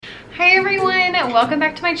Hi everyone, welcome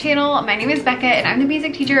back to my channel. My name is Becca and I'm the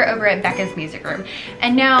music teacher over at Becca's Music Room.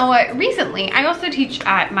 And now recently, I also teach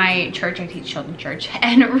at my church, I teach children's church.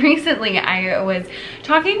 And recently I was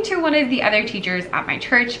talking to one of the other teachers at my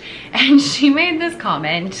church and she made this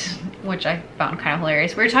comment, which I found kind of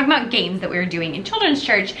hilarious. We were talking about games that we were doing in children's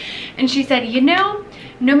church. And she said, you know,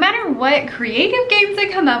 no matter what creative games I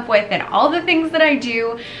come up with and all the things that I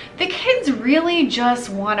do, the kids really just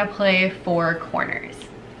want to play four corners.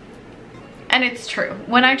 And it's true.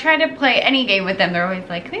 When I try to play any game with them, they're always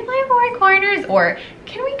like, can we play four corners? Or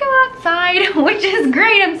can we go outside? Which is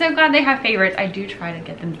great. I'm so glad they have favorites. I do try to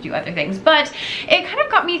get them to do other things. But it kind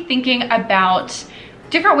of got me thinking about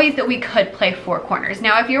different ways that we could play four corners.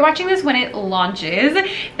 Now, if you're watching this when it launches,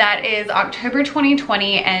 that is October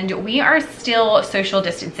 2020, and we are still social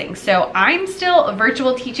distancing. So I'm still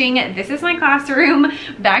virtual teaching. This is my classroom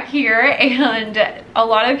back here, and a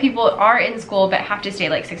lot of people are in school but have to stay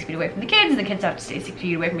like 6 feet away from the kids. The kids have to stay 6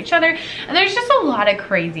 feet away from each other, and there's just a lot of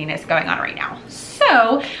craziness going on right now.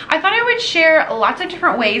 So I thought I would share lots of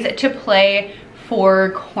different ways to play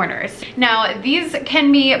four corners. Now, these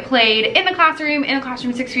can be played in the classroom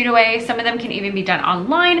 6 feet away. Some of them can even be done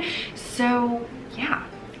online. So yeah.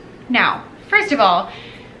 Now, first of all,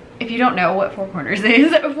 if you don't know what four corners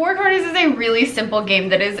is a really simple game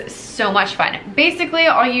that is so much fun. Basically,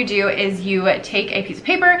 all you do is you take a piece of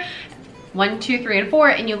paper, 1, 2, 3, and 4,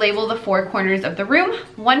 and you label the four corners of the room.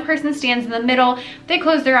 One person stands in the middle, they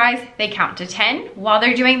close their eyes, they count to 10. While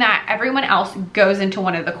they're doing that, everyone else goes into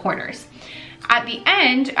one of the corners. At the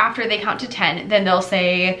end, after they count to 10, then they'll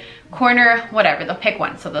say corner, whatever, they'll pick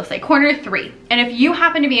one. So they'll say corner 3. And if you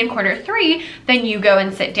happen to be in corner 3, then you go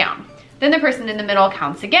and sit down. Then the person in the middle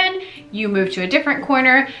counts again. You move to a different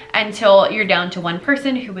corner until you're down to one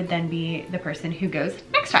person, who would then be the person who goes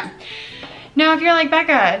next time. Now, if you're like,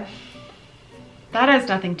 Becca, that has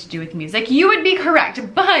nothing to do with music, you would be correct.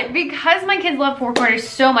 But because my kids love four corners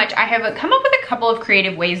so much, I have come up with a couple of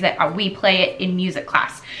creative ways that we play it in music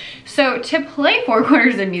class. So to play four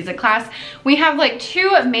corners in music class, we have like two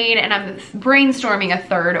main, and I'm brainstorming a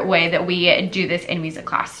third way that we do this in music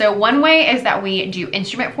class. So one way is that we do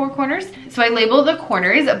instrument four corners. So I label the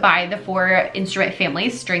corners by the four instrument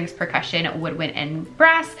families: strings, percussion, woodwind, and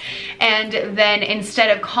brass. And then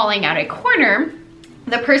instead of calling out a corner,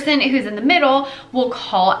 the person who's in the middle will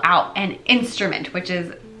call out an instrument, which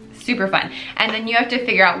is super fun. And then you have to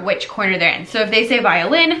figure out which corner they're in. So if they say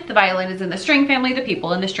violin, the violin is in the string family, the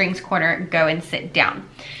people in the strings corner go and sit down.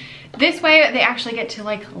 This way they actually get to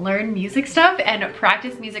like learn music stuff and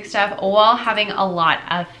practice music stuff while having a lot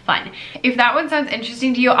of fun. If that one sounds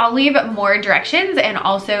interesting to you, I'll leave more directions and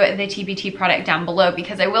also the TBT product down below,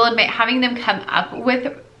 because I will admit having them come up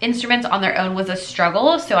with instruments on their own was a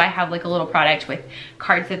struggle. So I have like a little product with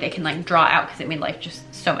cards that they can like draw out, because it made life just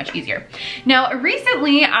so much easier. Now,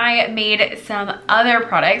 recently I made some other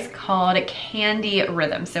products called Candy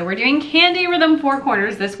Rhythm. So we're doing Candy Rhythm four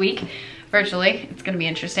corners this week. Virtually, it's gonna be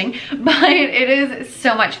interesting, but it is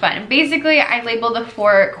so much fun. Basically, I label the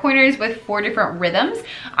four corners with four different rhythms.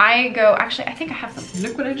 Actually, I think I have something.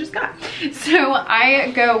 Look what I just got. So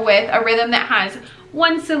I go with a rhythm that has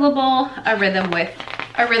one syllable, a rhythm with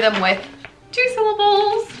 2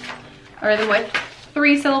 syllables, a rhythm with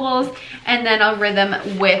 3 syllables, and then a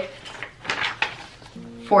rhythm with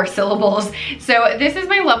 4 syllables. So this is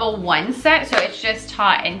my level 1 set, so it's just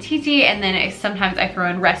Ta and Titi, and then sometimes I throw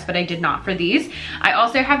in rest, but I did not for these. I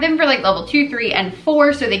also have them for like level 2, 3, and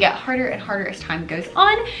 4, so they get harder and harder as time goes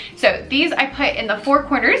on. So these I put in the four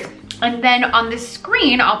corners, and then on the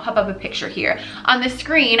screen, I'll pop up a picture here. On the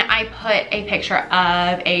screen, I put a picture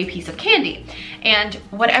of a piece of candy, and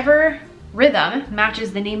whatever rhythm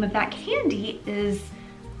matches the name of that candy is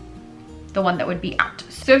the one that would be out.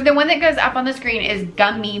 So if the one that goes up on the screen is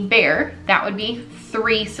gummy bear, that would be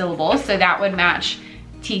 3 syllables. So that would match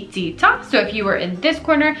Titi Ta. So if you were in this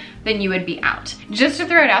corner, then you would be out. Just to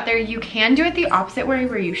throw it out there, you can do it the opposite way,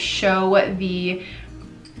 where you show the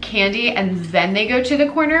candy and then they go to the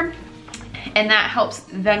corner, and that helps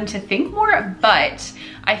them to think more, but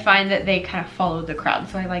I find that they kind of follow the crowd,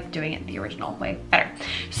 so I like doing it the original way better.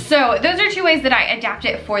 So those are two ways that I adapt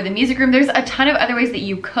it for the music room. There's a ton of other ways that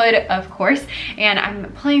you could, of course, and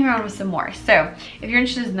I'm playing around with some more. So if you're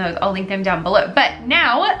interested in those, I'll link them down below. But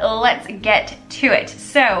now let's get to it.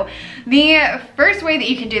 So the first way that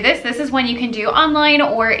you can do this is one you can do online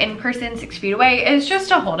or in person 6 feet away, is just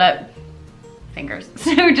to hold up fingers.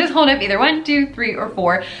 So just hold up either 1, 2, 3, or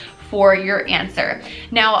 4 for your answer.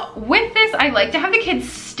 Now with this, I like to have the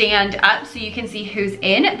kids stand up so you can see who's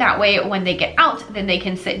in. That way when they get out, then they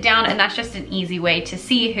can sit down, and that's just an easy way to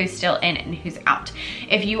see who's still in and who's out.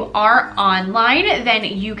 If you are online, then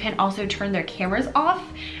you can also turn their cameras off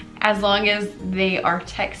as long as they are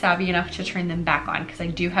tech savvy enough to turn them back on, because I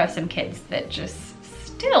do have some kids that just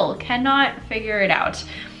still cannot figure it out,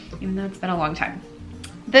 even though it's been a long time.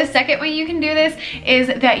 The second way you can do this is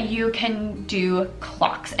that you can do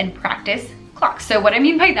clocks and practice clocks. So what I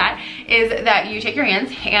mean by that is that you take your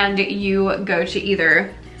hands and you go to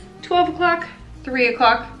either 12 o'clock, 3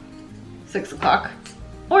 o'clock, 6 o'clock,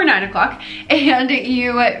 or 9 o'clock, and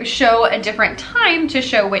you show a different time to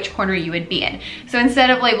show which corner you would be in. So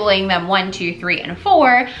instead of labeling them 1, 2, 3, and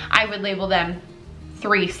 4, I would label them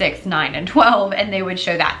 3, 6, 9, and 12, and they would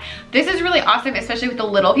show that. This is really awesome, especially with the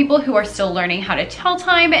little people who are still learning how to tell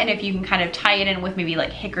time, and if you can kind of tie it in with maybe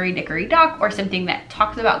like Hickory Dickory Dock or something that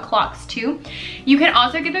talks about clocks too. You can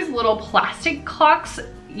also get those little plastic clocks.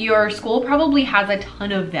 Your school probably has a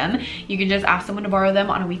ton of them. You can just ask someone to borrow them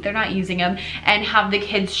on a week they're not using them, and have the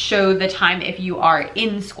kids show the time if you are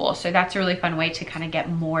in school. So that's a really fun way to kind of get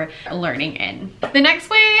more learning in. The next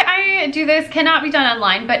way I do this cannot be done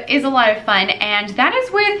online, but is a lot of fun, and that is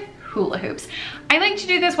with hula hoops. I like to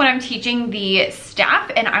do this when I'm teaching the staff,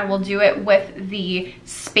 and I will do it with the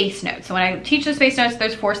space notes. So when I teach the space notes,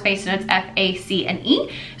 there's 4 space notes, F, A, C, and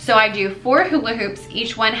E. So I do 4 hula hoops.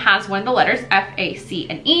 Each one has one of the letters, F, A, C,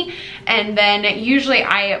 and E. And then usually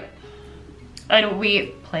we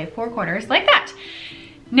play 4 corners like that.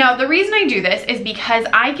 Now, the reason I do this is because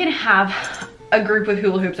I can have a group with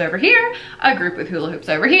hula hoops over here, a group with hula hoops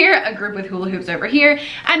over here, a group with hula hoops over here.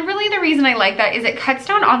 And really the reason I like that is it cuts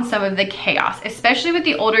down on some of the chaos, especially with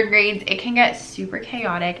the older grades. It can get super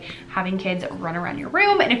chaotic having kids run around your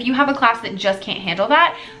room. And if you have a class that just can't handle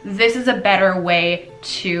that, this is a better way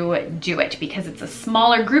to do it because it's a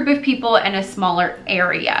smaller group of people and a smaller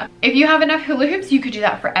area. If you have enough hula hoops, you could do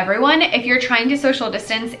that for everyone. If you're trying to social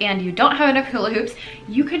distance and you don't have enough hula hoops,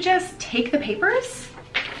 you could just take the papers,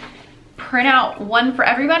 print out one for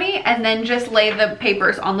everybody, and then just lay the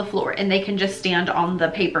papers on the floor, and they can just stand on the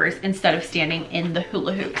papers instead of standing in the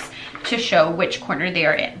hula hoops to show which corner they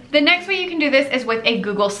are in. The next way you can do this is with a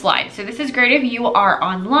Google slide. So this is great if you are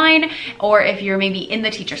online, or if you're maybe in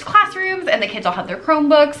the teacher's classrooms and the kids all have their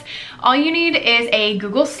Chromebooks. All you need is a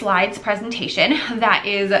Google Slides presentation that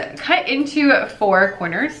is cut into 4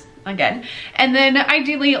 corners, again, and then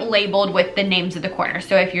ideally labeled with the names of the corners.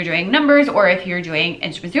 So if you're doing numbers, or if you're doing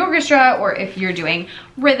instruments of the orchestra, or if you're doing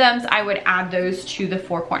rhythms, I would add those to the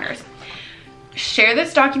 4 corners. Share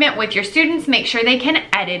this document with your students. Make sure they can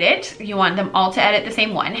edit it. You want them all to edit the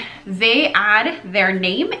same one. They add their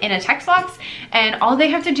name in a text box, and all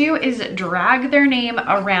they have to do is drag their name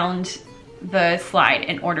around the slide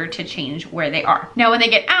in order to change where they are. Now when they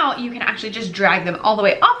get out, you can actually just drag them all the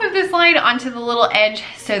way off of the slide onto the little edge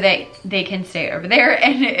so that they can stay over there,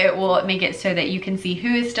 and it will make it so that you can see who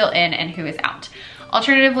is still in and who is out.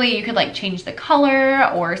 Alternatively, you could like change the color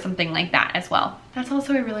or something like that as well. That's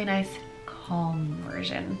also a really nice calm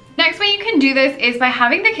version. Next way you can do this is by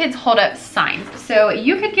having the kids hold up signs. So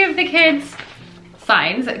you could give the kids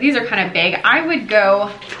signs. These are kind of big. I would go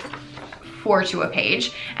 4 to a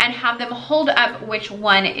page and have them hold up which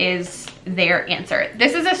one is their answer.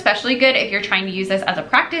 This is especially good if you're trying to use this as a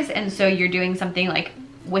practice, and so you're doing something like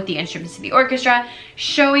with the instruments of the orchestra,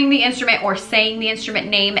 showing the instrument or saying the instrument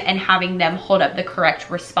name and having them hold up the correct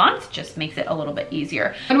response just makes it a little bit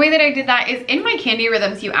easier. One way that I did that is in my Candy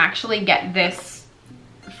Rhythms, you actually get this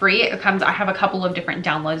free. It comes, I have a couple of different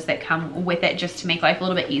downloads that come with it just to make life a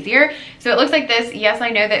little bit easier. So it looks like this. Yes, I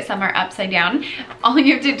know that some are upside down. All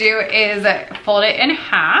you have to do is fold it in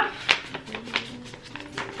half,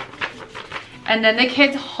 and then the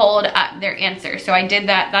kids hold up their answer. So I did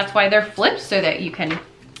that. That's why they're flipped, so that you can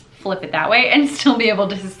flip it that way and still be able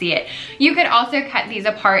to see it. You could also cut these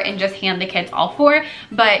apart and just hand the kids all 4,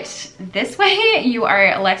 but this way you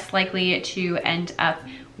are less likely to end up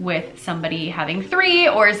with somebody having 3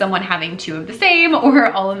 or someone having 2 of the same,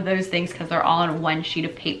 or all of those things, because they're all on one sheet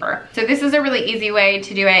of paper. So this is a really easy way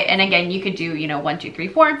to do it. And again, you could do, you know, 1, 2, 3,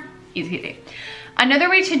 4, easy peasy. Another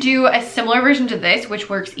way to do a similar version to this, which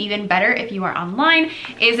works even better if you are online,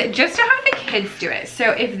 is just to have the kids do it.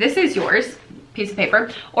 So if this is yours, piece of paper,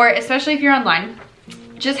 or especially if you're online,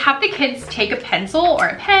 just have the kids take a pencil or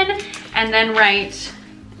a pen and then write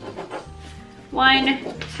 1,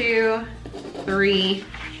 2, 3,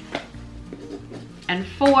 and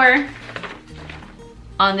 4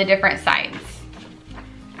 on the different sides.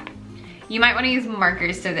 You might want to use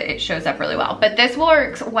markers so that it shows up really well, but this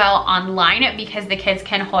works well online because the kids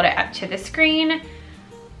can hold it up to the screen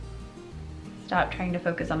Stop trying to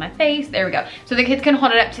focus on my face. There we go. So the kids can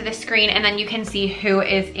hold it up to the screen and then you can see who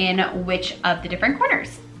is in which of the different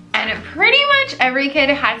corners. And pretty much every kid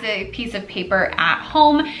has a piece of paper at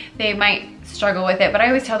home. They might struggle with it, but I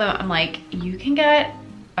always tell them, I'm like, you can get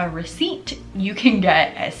a receipt, you can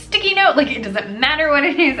get a sticky note, like it doesn't matter what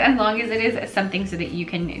it is as long as it is something so that you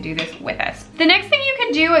can do this with us. The next thing you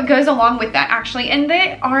can do goes along with that actually, and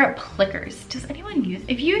they are Plickers. Does anyone use,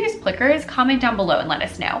 if you use Plickers, comment down below and let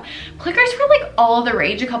us know. Plickers were like all the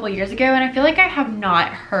rage a couple years ago and I feel like I have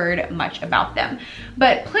not heard much about them.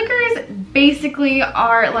 But Plickers basically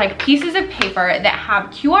are like pieces of paper that have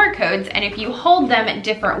QR codes, and if you hold them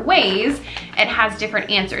different ways, it has different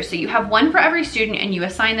answers. So you have one for every student and you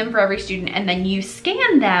assign them for every student, and then you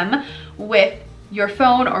scan them with your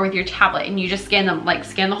phone or with your tablet, and you just scan them, like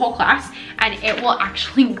scan the whole class, and it will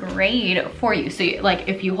actually grade for you. So like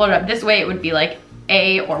if you hold it up this way, it would be like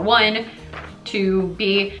A or 1, 2,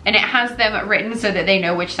 B, and it has them written so that they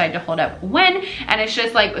know which side to hold up when, and it's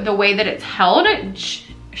just like the way that it's held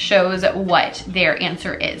shows what their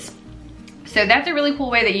answer is. So that's a really cool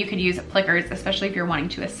way that you could use Plickers, especially if you're wanting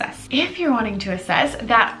to assess. If you're wanting to assess,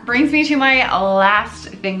 that brings me to my last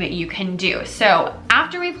thing that you can do. So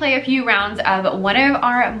after we play a few rounds of one of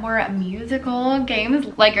our more musical games,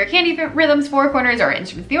 like our Candy Rhythms 4 corners or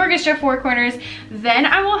Instruments the Orchestra 4 corners, then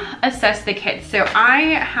I will assess the kids. So I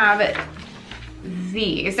have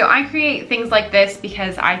these. So I create things like this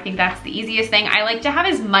because I think that's the easiest thing. I like to have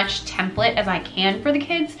as much template as I can for the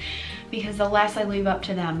kids because the less I leave up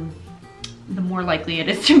to them, the more likely it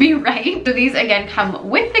is to be right. So these again come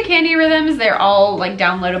with the Candy Rhythms. They're all like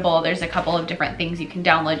downloadable. There's a couple of different things you can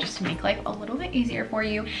download just to make life a little bit easier for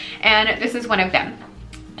you. And this is one of them.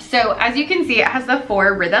 So as you can see, it has the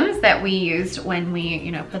 4 rhythms that we used when we,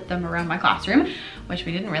 you know, put them around my classroom, which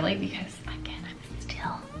we didn't really because again, I'm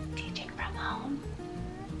still teaching from home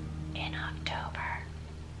in October.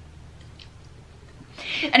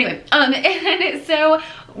 Anyway, and so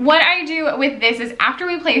what I do with this is after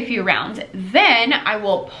we play a few rounds, then I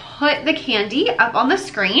will put the candy up on the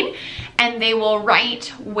screen and they will write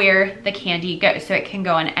where the candy goes. So it can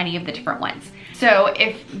go on any of the different ones. So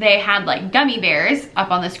if they had like gummy bears up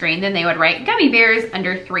on the screen, then they would write gummy bears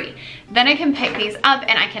under 3. Then I can pick these up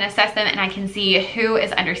and I can assess them and I can see who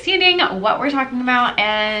is understanding what we're talking about,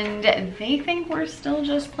 and they think we're still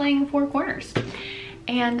just playing 4 corners.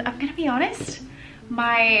 And I'm gonna be honest,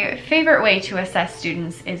 my favorite way to assess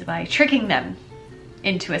students is by tricking them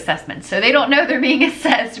into assessments so they don't know they're being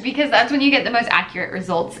assessed, because that's when you get the most accurate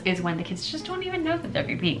results, is when the kids just don't even know that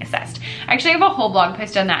they're being assessed. I actually have a whole blog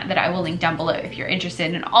post on that I will link down below if you're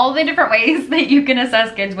interested in all the different ways that you can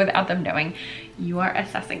assess kids without them knowing you are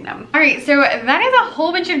assessing them. All right, so that is a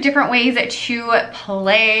whole bunch of different ways to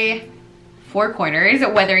play 4 corners,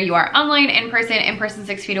 whether you are online, in person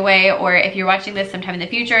 6 feet away, or if you're watching this sometime in the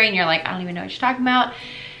future and you're like, I don't even know what you're talking about,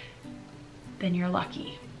 then you're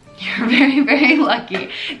lucky. You're very, very lucky.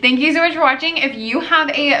 Thank you so much for watching. If you have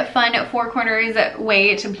a fun 4 corners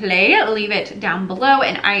way to play, leave it down below,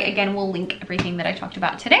 and I again will link everything that I talked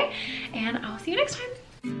about today, and I'll see you next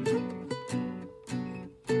time.